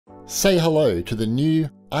Say hello to the new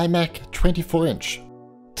iMac 24-inch.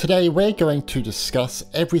 Today we're going to discuss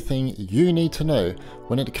everything you need to know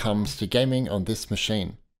when it comes to gaming on this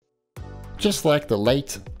machine. Just like the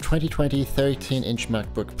late 2020 13-inch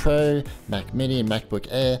MacBook Pro, Mac Mini and MacBook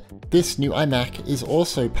Air, this new iMac is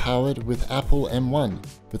also powered with Apple M1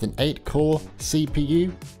 with an 8-core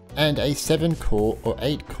CPU and a 7-core or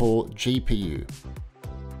 8-core GPU.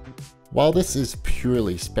 While this is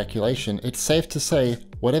purely speculation, it's safe to say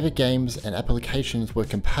whatever games and applications were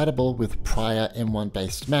compatible with prior M1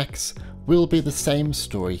 based Macs will be the same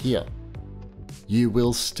story here. You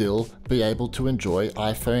will still be able to enjoy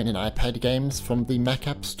iPhone and iPad games from the Mac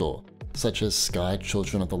App Store, such as Sky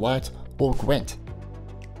Children of the Light or Gwent.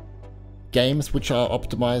 Games which are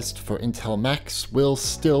optimized for Intel Macs will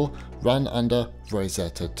still run under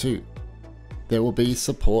Rosetta 2. There will be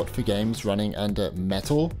support for games running under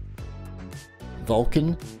Metal,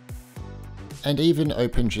 Vulkan, and even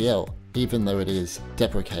OpenGL, even though it is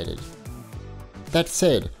deprecated. That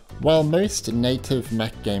said, while most native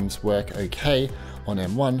Mac games work okay on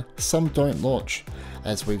M1, some don't launch,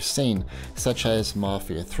 as we've seen, such as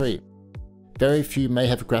Mafia 3. Very few may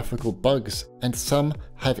have graphical bugs, and some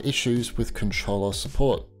have issues with controller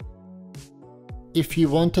support. If you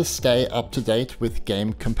want to stay up to date with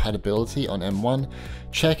game compatibility on M1,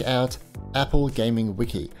 check out Apple Gaming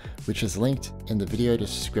Wiki, which is linked in the video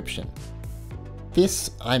description. This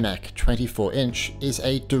iMac 24-inch is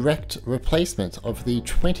a direct replacement of the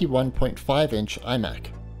 21.5-inch iMac.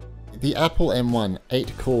 The Apple M1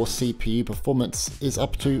 8-core CPU performance is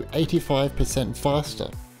up to 85% faster,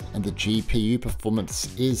 and the GPU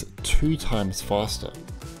performance is 2 times faster.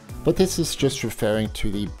 But this is just referring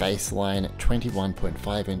to the baseline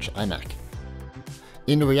 21.5-inch iMac.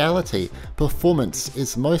 In reality, performance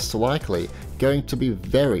is most likely going to be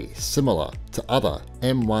very similar to other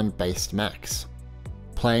M1 based Macs.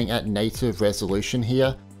 Playing at native resolution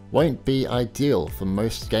here won't be ideal for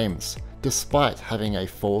most games, despite having a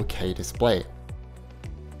 4K display.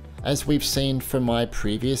 As we've seen from my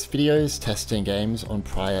previous videos testing games on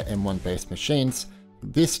prior M1 based machines,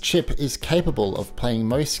 this chip is capable of playing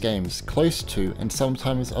most games close to and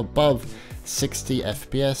sometimes above 60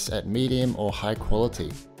 FPS at medium or high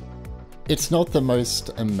quality. It's not the most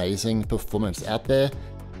amazing performance out there,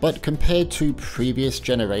 but compared to previous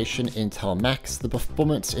generation Intel Macs, the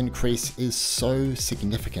performance increase is so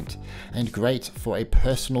significant and great for a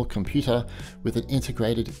personal computer with an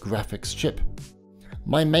integrated graphics chip.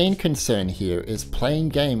 My main concern here is playing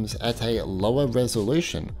games at a lower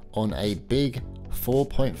resolution on a big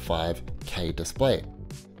 4.5K display.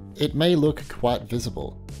 It may look quite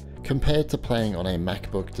visible compared to playing on a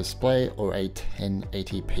MacBook display or a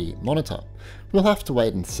 1080p monitor. We'll have to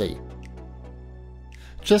wait and see.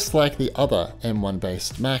 Just like the other M1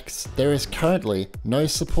 based Macs, there is currently no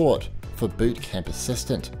support for Boot Camp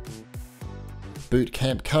Assistant. Boot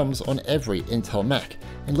Camp comes on every Intel Mac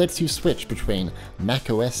and lets you switch between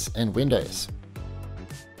macOS and Windows.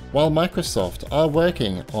 While Microsoft are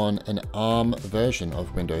working on an ARM version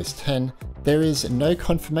of Windows 10, there is no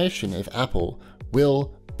confirmation if Apple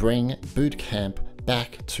will bring Boot Camp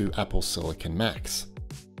back to Apple Silicon Macs.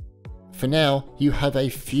 For now, you have a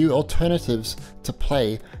few alternatives to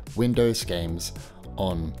play Windows games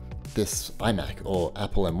on this iMac or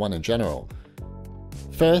Apple M1 in general.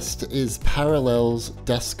 First is Parallels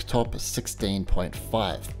Desktop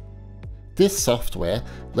 16.5. This software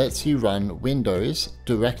lets you run Windows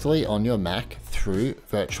directly on your Mac through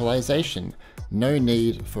virtualization, no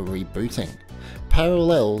need for rebooting.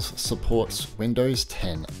 Parallels supports Windows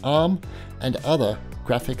 10 ARM and other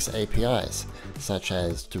graphics APIs, such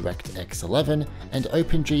as DirectX 11 and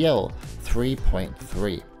OpenGL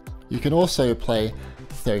 3.3. You can also play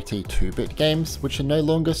 32-bit games which are no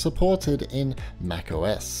longer supported in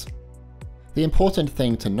macOS. The important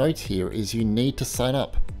thing to note here is you need to sign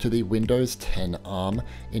up to the Windows 10 ARM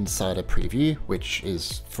Insider Preview, which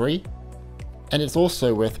is free. And it's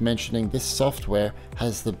also worth mentioning this software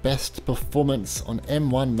has the best performance on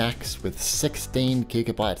M1 Macs with 16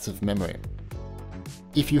 GB of memory.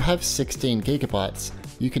 If you have 16 GB,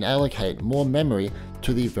 you can allocate more memory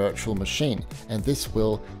to the virtual machine, and this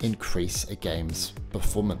will increase a game's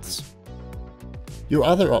performance. Your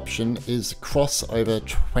other option is Crossover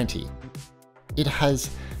 20. It has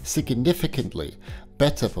significantly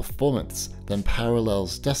better performance than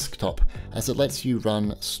Parallels Desktop, as it lets you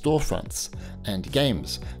run storefronts and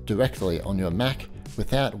games directly on your Mac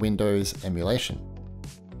without Windows emulation.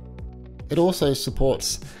 It also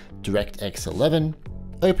supports DirectX 11,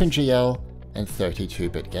 OpenGL, and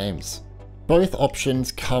 32-bit games. Both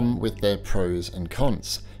options come with their pros and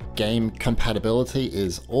cons. Game compatibility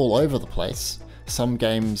is all over the place, some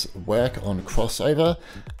games work on crossover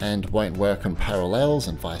and won't work on parallels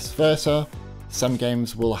and vice versa. Some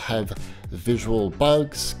games will have visual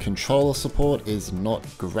bugs, controller support is not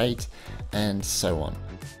great, and so on.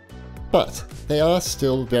 But they are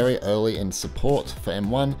still very early in support for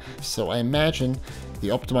M1, so I imagine the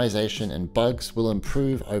optimization and bugs will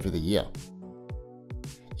improve over the year.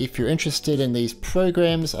 If you're interested in these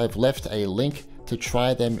programs, I've left a link to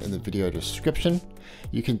try them in the video description.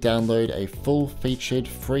 You can download a full-featured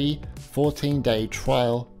free 14-day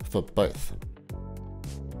trial for both.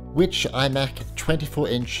 Which iMac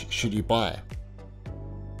 24-inch should you buy?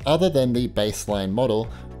 Other than the baseline model,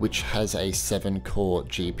 which has a 7-core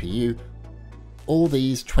GPU, all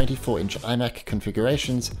these 24-inch iMac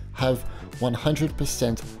configurations have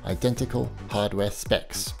 100% identical hardware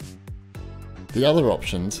specs. The other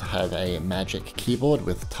options have a Magic Keyboard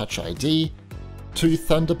with Touch ID, 2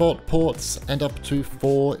 Thunderbolt ports, and up to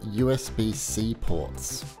 4 USB-C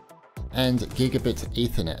ports, and Gigabit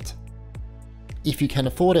Ethernet. If you can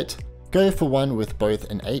afford it, go for one with both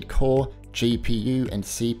an 8-core GPU and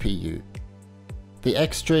CPU. The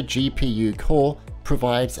extra GPU core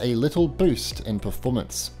provides a little boost in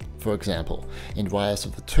performance. For example, in Rise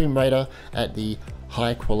of the Tomb Raider, at the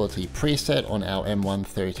high quality preset on our M1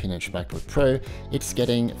 13-inch MacBook Pro, it's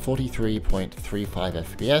getting 43.35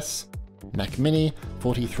 FPS, Mac Mini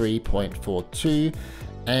 43.42,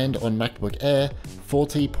 and on MacBook Air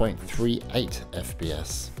 40.38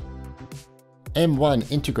 FPS. M1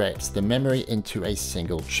 integrates the memory into a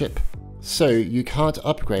single chip, so you can't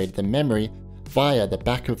upgrade the memory via the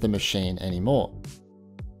back of the machine anymore.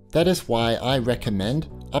 That is why I recommend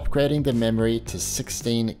upgrading the memory to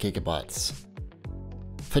 16 gigabytes.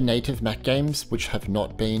 For native Mac games which have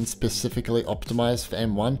not been specifically optimized for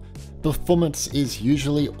M1, performance is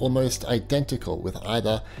usually almost identical with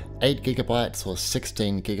either 8 gigabytes or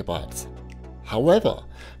 16 gigabytes. However,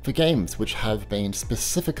 for games which have been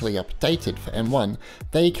specifically updated for M1,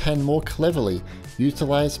 they can more cleverly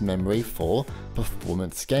utilize memory for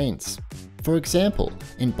performance gains. For example,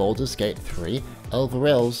 in Baldur's Gate 3,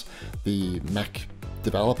 Elvarels, the Mac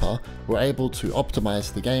developer, were able to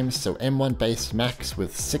optimize the game so M1 based Macs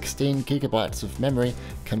with 16 gigabytes of memory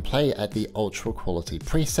can play at the ultra quality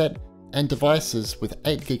preset, and devices with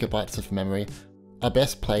 8 gigabytes of memory are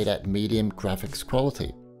best played at medium graphics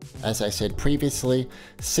quality. As I said previously,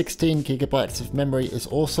 16 gigabytes of memory is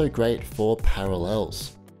also great for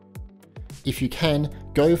parallels. If you can,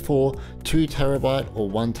 go for 2 terabyte or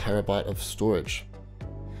 1 terabyte of storage.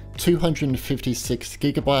 256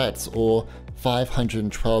 gigabytes or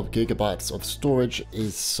 512 gigabytes of storage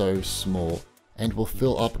is so small and will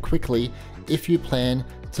fill up quickly if you plan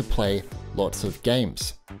to play lots of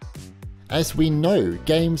games. As we know,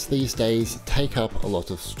 games these days take up a lot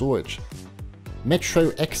of storage.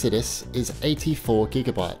 Metro Exodus is 84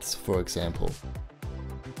 gigabytes, for example.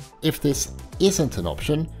 If this isn't an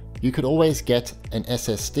option, you could always get an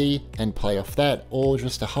SSD and play off that, or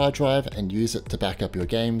just a hard drive and use it to back up your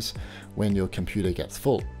games when your computer gets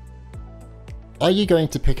full. Are you going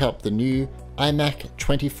to pick up the new iMac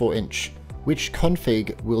 24-inch? Which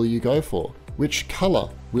config will you go for? Which color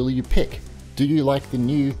will you pick? Do you like the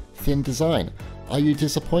new thin design? Are you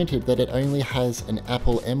disappointed that it only has an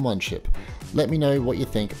Apple M1 chip? Let me know what you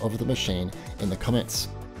think of the machine in the comments.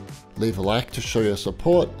 Leave a like to show your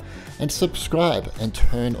support, and subscribe and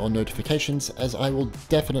turn on notifications, as I will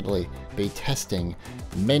definitely be testing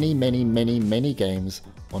many games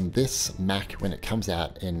on this Mac when it comes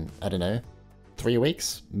out in, I don't know, 3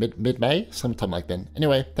 weeks? Mid-May? Sometime like then.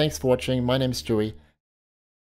 Anyway, thanks for watching. My name's Stewie.